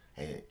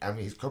 And I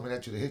mean, he's coming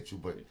at you to hit you,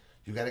 but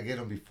you got to get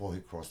him before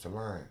he crossed the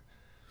line.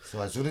 So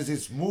as soon as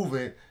he's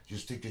moving, you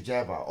stick your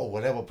jab out, or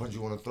whatever punch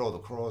you want to throw, the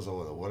cross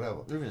or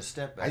whatever. You're gonna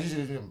step back. I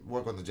usually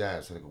work on the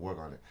jab so they can work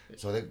on it.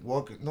 So they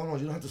walk. No,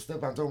 you don't have to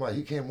step back. I'm talking about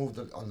he can't move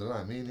on the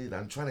line. Me neither.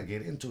 I'm trying to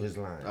get into his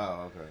line.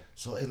 Oh, okay.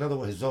 So in other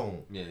words, his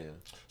zone. Yeah.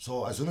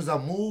 So as soon as I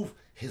move,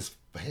 his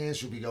hands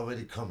should be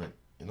already coming.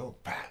 You know,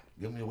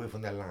 get me away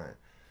from that line.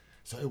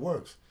 So it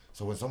works.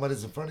 So when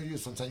somebody's in front of you,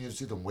 sometimes you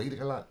see them waiting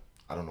a lot.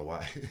 I don't know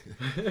why.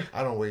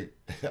 I don't wait.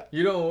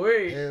 You don't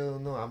wait? Hell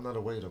no, I'm not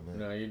a waiter, man.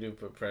 No, you do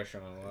put pressure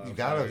on a lot. You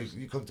gotta.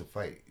 You come to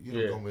fight. You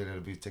don't come there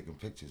to be taking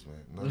pictures,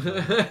 man. No.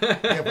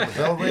 Yeah, when the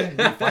bell ring,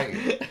 you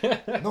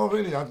fighting. No,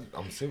 really,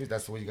 I'm serious.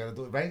 That's the way you gotta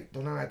do it, right?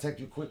 Don't I attack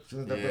you quick?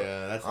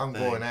 That's I'm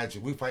going at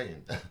you. We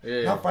fighting.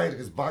 Yeah. Not fighting,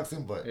 it's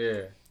boxing, but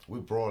yeah, we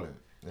brawling.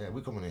 Yeah,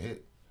 we coming to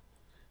hit.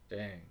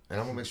 Dang. And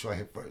I'm gonna make sure I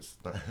hit first.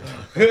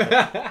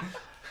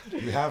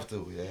 You have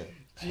to, yeah.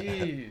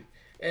 Jeez.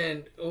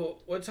 And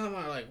what time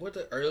what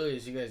the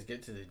earliest you guys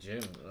get to the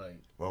gym? Like,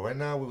 well, right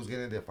now we was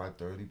getting there at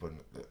 5:30, but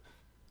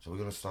so we're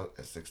gonna start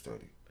at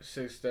 6:30.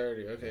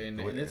 6:30, okay, and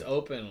it's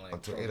open like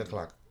until 8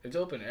 o'clock. It's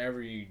open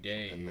every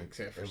day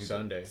except for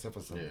Sunday. Except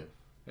for Sunday.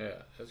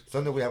 Yeah.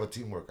 Sunday we have a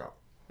team workout.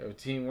 You have a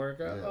team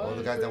workout. Yeah, oh, all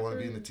the guys that want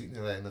to be in the team,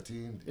 in the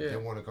team, yeah. if they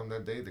want to come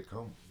that day, they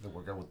come. They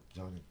work out with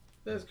Johnny.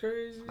 That's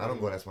crazy. I don't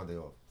go. That's my day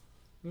off.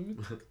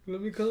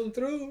 Let me come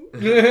through.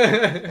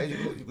 Hey,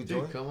 you could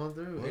join. Dude, come on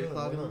through. 8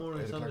 o'clock in the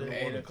morning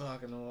Sunday. 8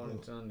 o'clock in the morning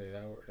Sunday.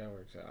 That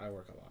works out. I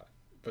work a lot,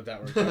 but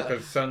that works out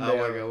because Sunday. I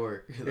work at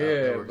work.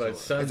 Yeah, but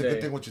Sunday. It's a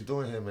good thing what you're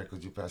doing here, man,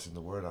 because you're passing the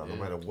word out. No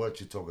matter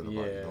what you're talking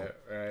about. Yeah, you know?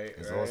 right.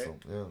 It's awesome.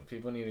 Yeah.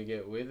 People need to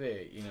get with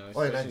it, you know.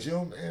 Oh, and our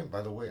gym, and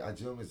by the way, our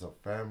gym is a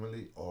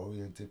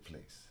family-oriented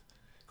place.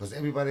 Because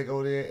everybody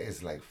go there,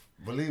 it's like,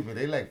 believe me,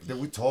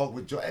 we talk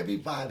with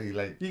everybody.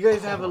 Like, you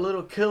guys have a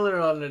little killer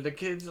on there. The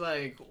kid's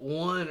like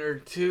 1 or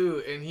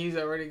 2, and he's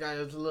already got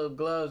his little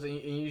gloves. And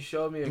you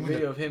showed me a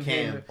video of him.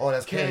 Cam. Oh,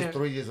 that's Cam. He's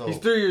 3 years old. He's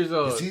 3 years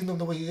old. You seen him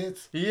the way he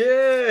hits?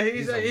 Yeah,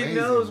 he's like, amazing, he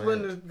knows man.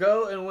 when to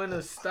go and when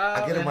to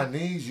stop. I get on my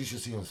knees. You should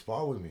see him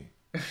spar with me.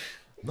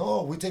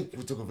 No, we took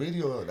a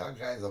video. That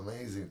guy's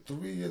amazing.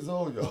 3 years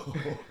old, yo.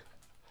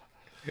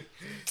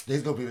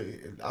 He's gonna be.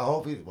 I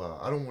hope he. Well,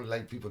 I don't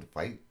like people to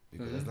fight.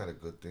 Because that's not a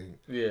good thing.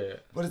 Yeah.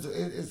 But it's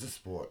a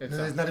sport.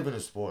 It's not even a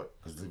sport.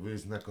 Because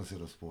it's not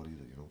considered a sport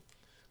either, you know.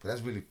 But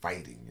that's really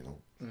fighting, you know.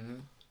 Mm-hmm.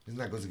 It's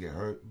not good to get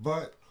hurt.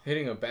 But...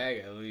 hitting a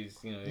bag, at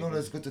least, you know. No,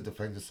 it's good to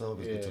defend yourself.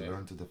 It's good to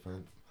learn to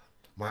defend.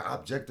 My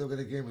objective of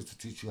the game is to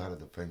teach you how to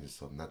defend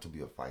yourself, not to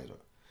be a fighter.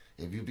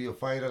 If you be a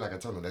fighter, like I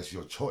told them, that's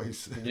your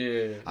choice.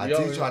 Yeah. I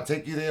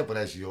take you there, but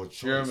that's your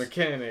choice. You're a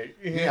mechanic.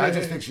 Yeah, I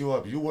just fix you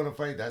up. You want to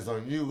fight, that's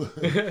on you.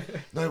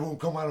 No, it won't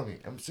come out of me.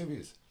 I'm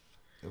serious.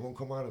 It won't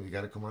come out of you. It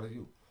got to come out of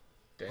you.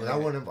 Damn. But I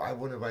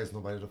wouldn't advise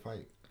nobody to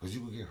fight because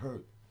you could get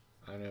hurt.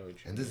 I know what you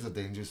And this is a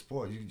dangerous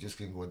sport. You just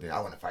can't go there. I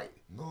want to fight.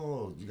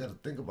 No, you got to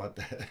think about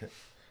that.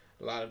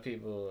 A lot of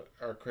people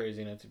are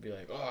crazy enough to be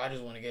like, "Oh, I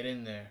just want to get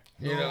in there."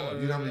 No,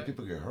 you know how many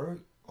people get hurt?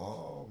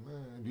 Oh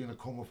man, be in a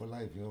coma for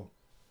life, yo.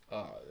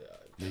 Oh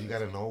yeah. You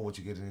got to know what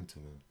you're getting into,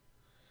 man.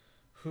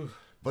 Whew.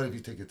 But if you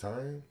take your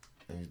time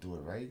and you do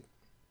it right,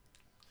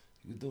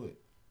 you can do it.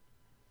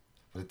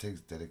 But it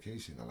takes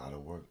dedication, a lot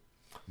of work.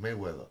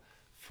 Mayweather,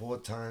 4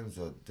 times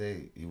a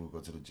day he will go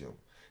to the gym.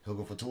 He'll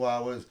go for 2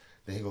 hours,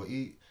 then he'll go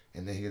eat,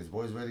 and then he gets his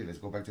boys ready. Let's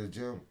go back to the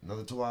gym.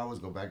 Another 2 hours,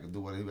 go back and do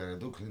what he gotta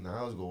do, clean the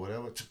house, go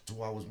whatever.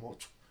 2 hours more.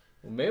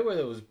 Well,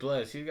 Mayweather was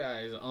blessed. He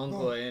got his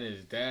uncle and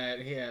his dad.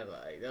 He had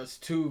that's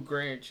 2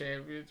 grand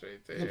champions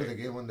right there. Yeah, but they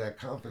gave him that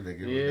confidence. They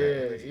gave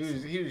him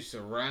that he was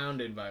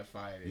surrounded by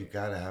fighters. You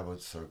gotta have a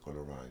circle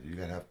around you. You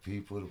gotta have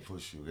people to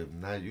push you. If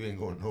not, you ain't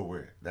going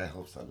nowhere. That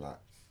helps a lot.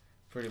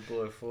 Pretty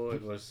Boy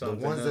Floyd was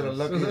something. The ones that are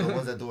lucky are the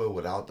ones that do it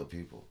without the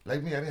people.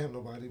 Like me, I didn't have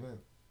nobody, man.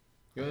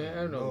 You didn't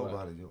have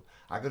nobody. Yo.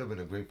 I could have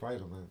been a great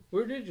fighter, man.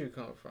 Where did you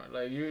come from?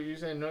 Like you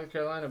said North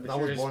Carolina, but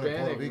you're Hispanic, born in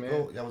Puerto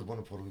Rico. man. Yeah, I was born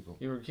in Puerto Rico.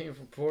 You came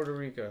from Puerto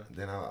Rico.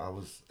 Then I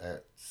was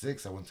at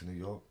 6. I went to New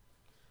York,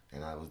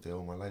 and I was there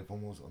all my life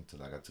almost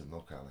until I got to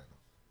North Carolina.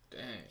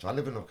 Dang. So I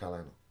live in North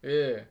Carolina.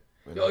 Yeah.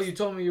 Yo, you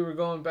told me you were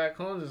going back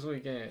home this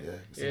weekend. Yeah.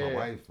 See my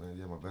wife, man.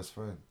 Yeah, my best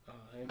friend. Oh,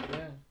 heck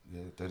yeah.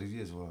 Yeah, 30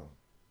 years well.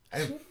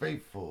 And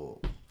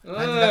faithful. No,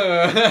 let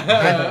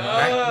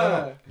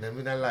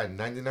me not lie.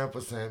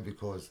 99%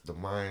 because the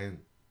mind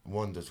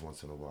wanders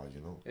once in a while, you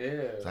know?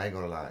 Yeah. So I ain't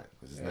gonna lie,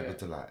 because it's not good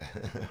to lie.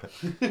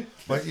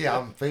 But yeah,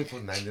 I'm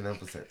faithful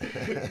 99%.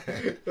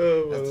 That's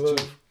the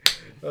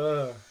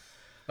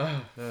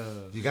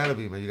truth. You gotta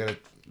be, man. You gotta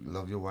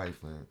love your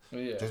wife, man.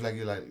 Yeah. Just like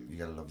you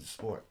gotta love the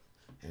sport.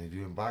 And if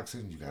you're in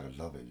boxing, you gotta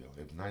love it, yo.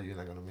 If not, you're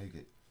not gonna make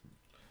it.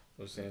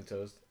 Coach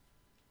Santos,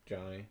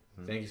 Johnnie,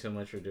 thank you so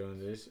much for doing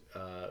this.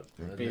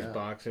 Beach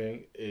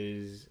Boxing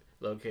is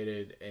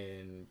located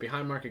in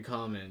behind Market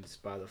Commons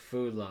by the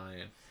Food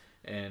Lion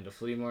and the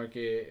flea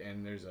market,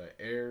 and there's a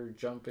air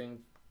jumping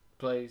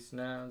place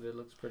now that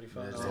looks pretty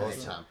fun. There's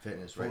Anytime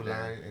Fitness right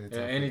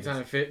there.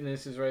 Anytime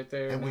Fitness is right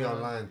there. And we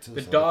online too.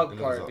 The dog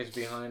park is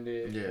behind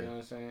it. Yeah. You know what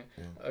I'm saying?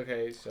 Yeah.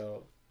 Okay,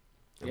 so.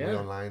 And we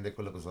online. They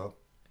could look us up.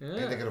 Yeah.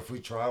 And they get a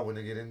free trial when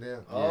they get in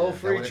there. Oh,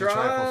 free trial!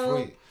 Try for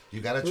free. You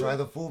gotta try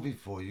the food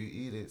before you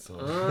eat it. So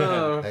free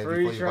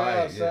before you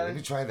trial, buy it. Yeah, let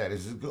me try that.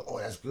 Is it good? Oh,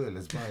 that's good.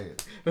 Let's buy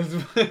it.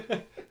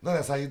 No,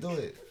 that's how you do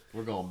it.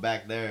 We're going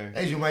back there.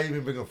 Hey, you might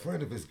even bring a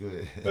friend if it's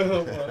good.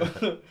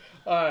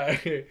 All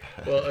right.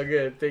 Well,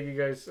 again, thank you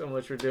guys so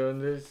much for doing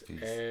this.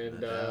 Peace.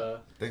 And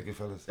thank you,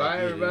 fellas. Bye,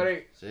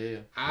 everybody. See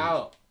you.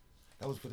 Out. That was pretty